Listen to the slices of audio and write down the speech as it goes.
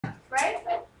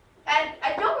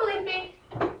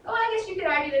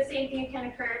the same thing can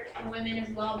occur in women as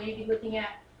well. Maybe looking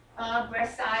at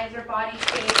breast size or body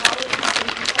shape. All those things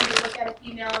you tend to look at a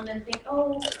female and then think,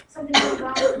 oh, something's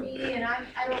wrong with me and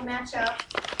I don't match up.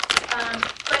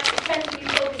 But it tends to be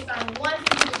focused on one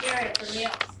specific area for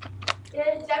males.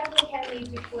 It definitely can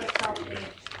lead to poor self-image.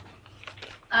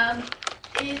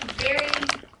 It's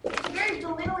a very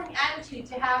belittling attitude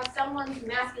to have someone's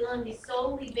masculinity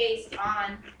solely based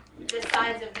on the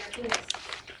size of their penis.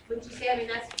 Wouldn't you say? I mean,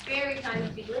 that's very kind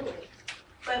of belittling.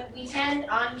 But we tend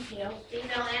on, female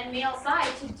and male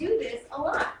side to do this a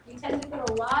lot. We tend to put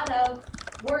a lot of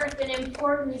worth and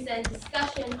importance and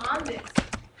discussion on this.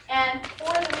 And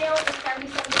for the males, it can be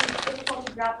something that's difficult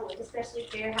to grapple with, especially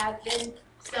if there has been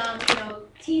some,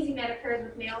 teasing that occurs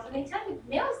with males. And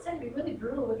males tend to be really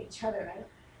brutal with each other.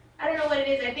 I don't know what it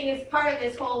is. I think it's part of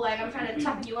this whole, like, I'm trying to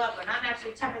toughen you up, and I'm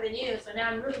actually tougher than you, so now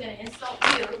I'm really going to insult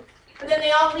you. But then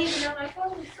they all leave, and they're like,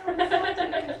 oh, I'm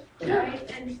so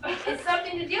right? And it's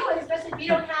something to deal with, especially if you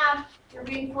don't have your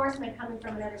reinforcement coming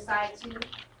from another side to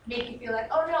make you feel like,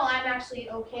 oh, no, I'm actually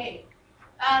okay.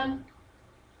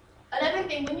 Another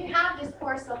thing, when you have this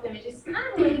poor self-image, it's kind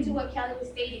of related to what Kelly was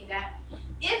stating, that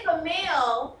if a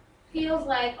male feels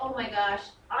like, oh my gosh,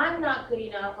 I'm not good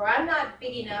enough, or I'm not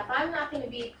big enough, I'm not going to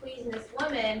be pleasing this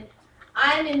woman,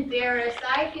 I'm embarrassed,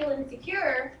 I feel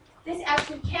insecure, this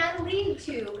actually can lead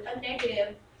to a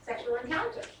negative sexual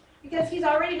encounter. Because he's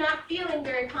already not feeling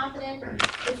very confident.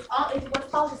 It's what's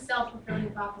called a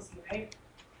self-fulfilling prophecy, right?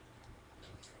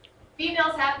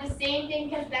 Females have the same thing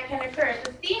that can occur. If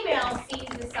a female sees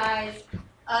the size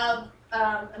of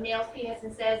a male's penis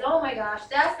and says, oh my gosh,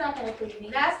 that's not going to please me,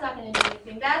 that's not going to do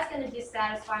anything, that's going to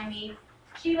dissatisfy me,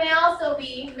 she may also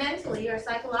be mentally or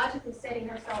psychologically setting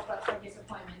herself up for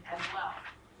disappointment as well.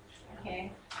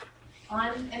 Okay?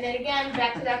 And then again,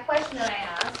 back to that question that I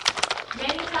asked,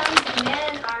 many times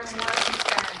men are more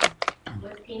concerned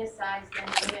with penis size than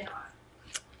women are.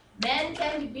 Men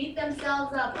tend to beat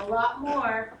themselves up a lot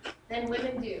more than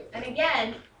women do. And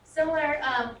again, similar,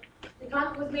 the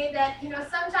comment was made that,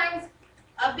 sometimes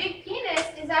a big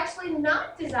penis is actually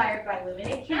not desired by women.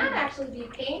 It can actually be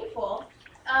painful.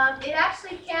 It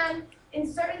actually can, in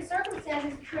certain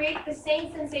circumstances, create the same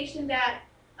sensation that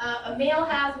a male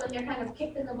has when they're kind of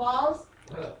kicked in the balls.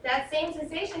 That same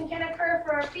sensation can occur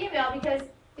for a female because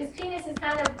his penis is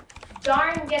kind of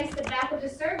jarring against the back of the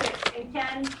cervix and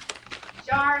can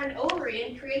jar an ovary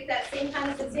and create that same kind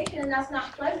of sensation, and that's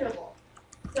not pleasurable.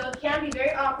 So it can be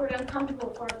very awkward and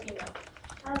uncomfortable for a female.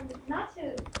 Not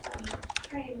to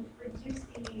try and reduce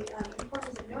the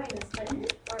importance of knowing this,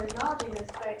 or acknowledging this,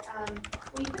 but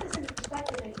when you put this into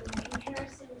perspective in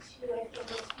comparison to, I think,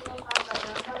 most people talk about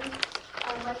their bodies,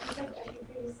 like you said, I think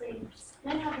previously,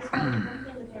 men have this one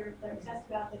thing that they're obsessed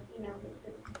about that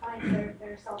defines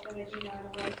their self-image, in a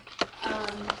way.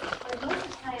 But most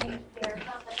of the time, their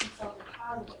concept themselves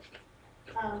are positive.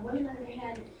 Women, on the other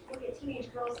hand, look at teenage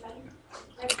girls, 90% of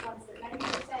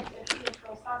teenage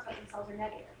girls' thoughts about themselves are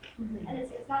negative. Mm-hmm. And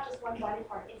it's not just one body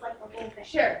part, it's like the whole thing.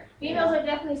 Sure. Females are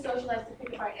definitely socialized to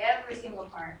pick apart every single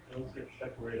part. Girls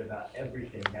get worried about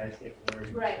everything, guys get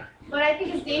worried. Right. But I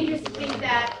think it's dangerous to think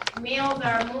that males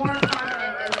are more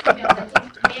confident than females. I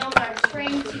think males are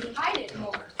trained to hide it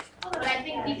more. But I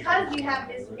think because you have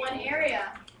this one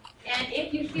area, and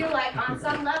if you feel like on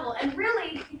some level, and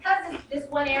really because it's this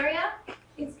one area,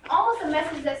 it's almost a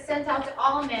message that's sent out to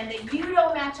all men that you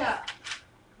don't match up.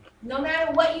 No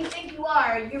matter what you think you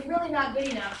are, you're really not good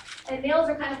enough. And males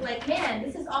are kind of like, man,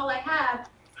 this is all I have.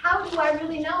 How do I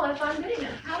really know if I'm good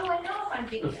enough? How do I know if I'm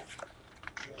big enough?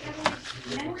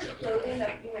 Men wear clothing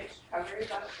that pretty much covers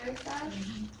up their size.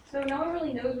 So no one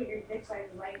really knows what your dick size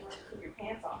is like when you put your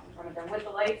pants off in front of them with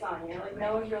the lights on, Like,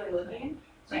 no one's really looking.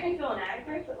 So you can feel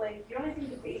inadequate, but, like, you don't have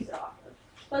anything to base it off of.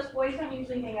 Plus, boys don't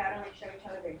usually hang out and, like, show each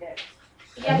other their dicks.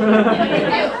 Yes, they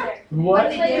do. What?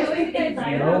 They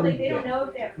don't know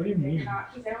if they have What do you mean? or not,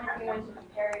 because they don't have anyone to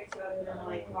compare it to other than,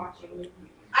 like, watching.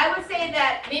 I would say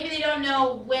that maybe they don't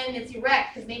know when it's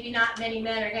erect, because maybe not many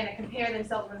men are going to compare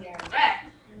themselves when they're erect.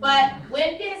 But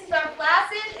when penises are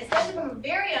flaccid, especially from a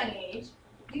very young age,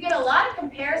 you get a lot of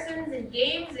comparisons and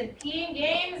games and peeing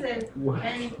games and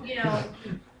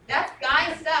that's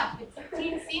guy stuff.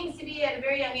 It seems to be at a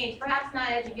very young age. Perhaps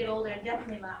not as you get older, and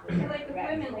definitely not. Like with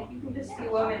women, like you can just see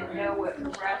a woman and know what her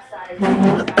breast size,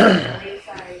 waist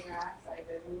size, and ass size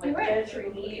is, and like judge her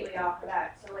immediately off of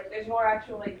that. So like there's more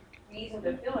actual like reason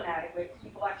to feel inadequate because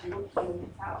people actually look at you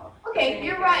and tell. Okay,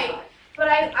 you're right. But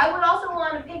I would also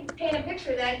want to paint a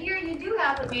picture that here you do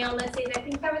have a male, let's say, that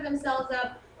can cover themselves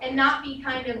up and not be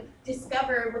kind of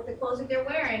discovered with the clothes that they're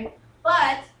wearing.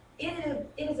 But it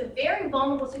is a very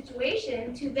vulnerable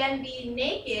situation to then be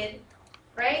naked,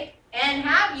 right? And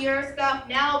have your stuff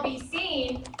now be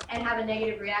seen and have a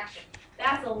negative reaction.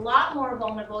 That's a lot more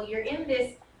vulnerable. You're in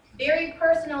this very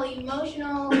personal,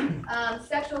 emotional,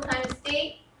 sexual kind of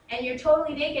state, and you're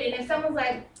totally naked. And if someone's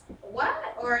like,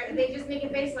 what? Or they just make a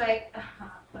face like,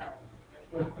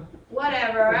 well,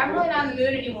 whatever, I'm really not in the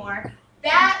mood anymore.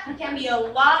 That can be a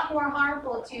lot more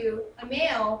harmful to a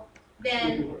male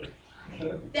than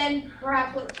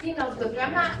perhaps what females go through.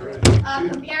 I'm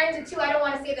not comparing the two. I don't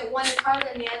want to say that one is harder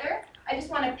than the other. I just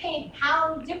want to paint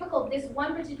how difficult this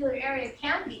one particular area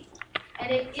can be.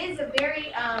 And it is a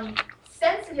very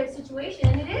sensitive situation,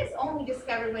 and it is only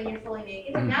discovered when you're fully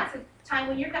naked. And that's a time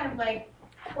when you're kind of like,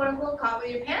 quote unquote, caught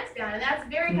with your pants down. And that's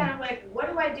very kind of like,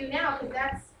 what do I do now?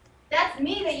 Because that's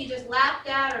me that you just laughed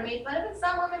at or made fun of. And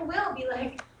some women will be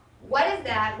like, what is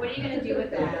that? What are you going to do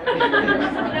with that? You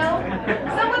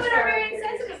know? Some women are very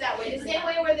insensitive that way. The same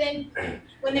way where then,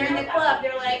 when they're in the club,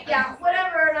 they're like, yeah,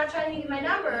 whatever, not trying to give you my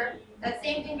number. That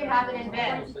same thing could happen in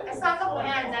bed. I saw a couple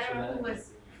hands, I don't know who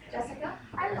was, Jessica?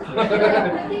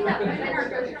 The thing that women are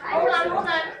really, Hold on.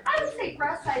 I would say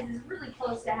breast size is really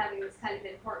close to having this kind of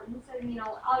importance, and you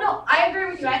know, No, I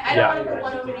agree with you. I don't want to put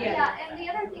one over the other. yeah, and the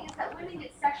other thing is that women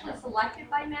get sexually selected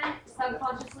by men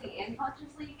subconsciously and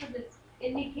consciously because it's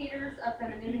indicators of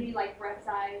femininity like breast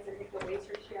size and hip to waist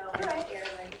ratio and hair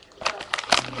length.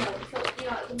 So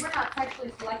we're not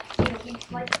sexually selected. You know, we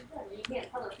like you said, you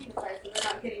can't tell their penis size, so they're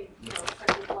not getting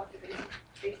sexually selected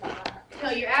based on that.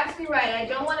 No, you're absolutely right. I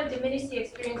don't want to diminish the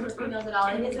experience for females at all.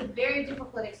 It is a very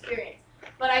difficult experience.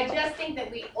 But I just think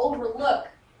that we overlook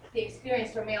the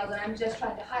experience for males, and I'm just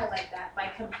trying to highlight that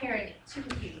by comparing it to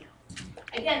females.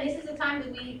 Again, this is a time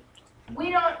that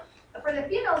we don't, for the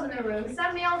females in the room,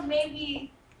 some males may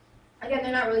be, again,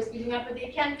 they're not really speaking up, but they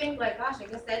can think like, gosh, I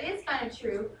guess that is kind of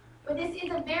true. But this is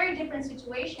a very different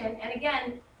situation. And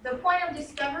again, the point of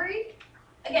discovery,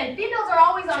 again, females are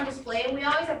always on display, and we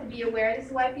always have to be aware. This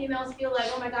is why females feel like,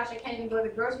 oh my gosh, I can't even go to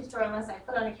the grocery store unless I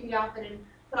put on a cute outfit and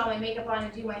put all my makeup on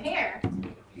and do my hair.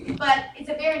 But it's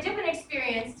a very different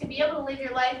experience to be able to live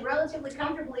your life relatively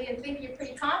comfortably and think you're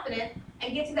pretty confident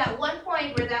and get to that one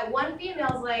point where that one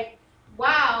female's like,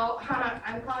 wow,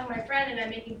 I'm calling my friend and I'm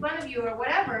making fun of you or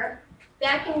whatever.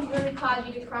 That can really cause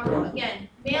you to crumble. Again,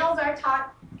 males are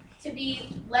taught to be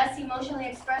less emotionally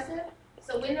expressive.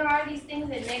 So when there are these things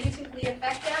that negatively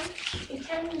affect them, they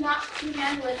tend not to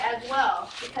handle it as well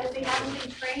because they haven't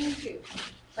been trained to,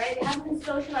 right? They haven't been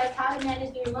socialized how to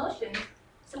manage their emotions.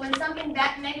 So when something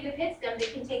that negative hits them, they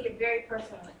can take it very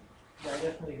personally. Yeah, I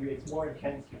definitely agree. It's more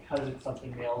intense because it's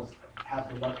something males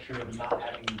have the luxury of not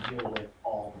having to deal with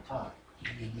all the time.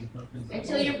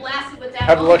 Until you're blasted with that.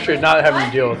 Have the luxury of moment. not having to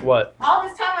What? deal with what? All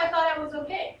this time I thought I was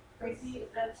okay. Crazy,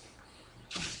 that's,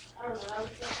 I don't know,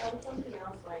 that was something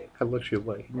else, like, Have the luxury of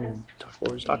what? He didn't even talk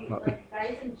what he's talking about. like,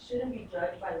 guys shouldn't be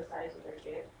judged by the size of their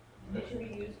dick. They should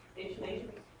be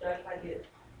judged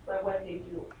by what they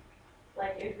do.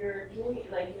 Like, if you're doing,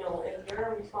 like, if you're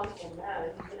a responsible man,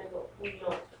 you're gonna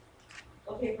go,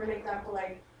 okay, for an example,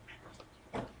 like,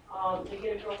 they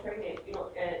get a girl pregnant,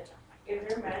 and if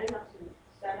they're man enough to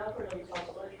stand up for the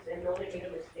responsibilities and know they made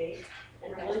a mistake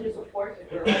and are willing to support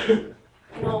the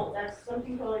girl, that's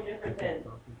something totally different than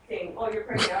saying, oh, you're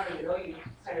pregnant, I don't know you,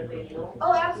 kind of thing,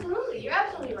 Oh, absolutely. You're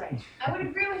absolutely right. I would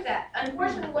agree with that.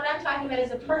 Unfortunately, what I'm talking about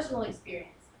is a personal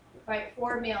experience, right,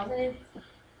 for males. And it's,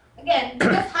 again,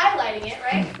 just highlighting it,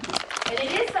 right? And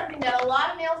it is something that a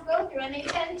lot of males go through, and they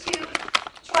tend to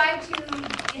try to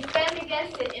defend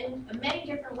against it in many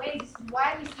different ways. This is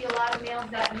why we see a lot of males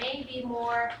that may be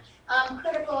more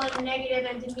critical and negative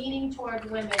and demeaning towards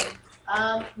women.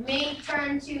 May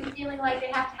turn to feeling like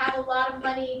they have to have a lot of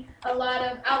money, a lot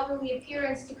of outwardly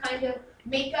appearance to kind of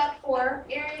make up for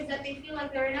areas that they feel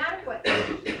like they're inadequate.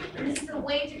 And this is a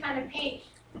way to kind of paint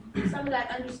some of that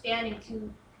understanding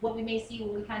to what we may see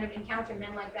when we kind of encounter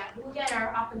men like that, who again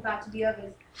are often thought to be of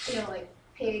as, like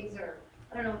pigs or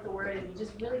I don't know what the word is,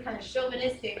 just really kind of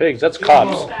chauvinistic. Pigs, that's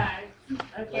cops.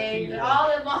 Okay,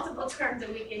 all the multiple terms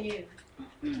that we can use.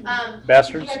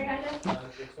 Bastards. you guys kind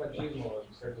of- It's machismo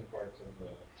in certain parts of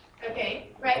the. Okay,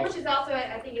 right, which is also,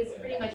 I think, is pretty much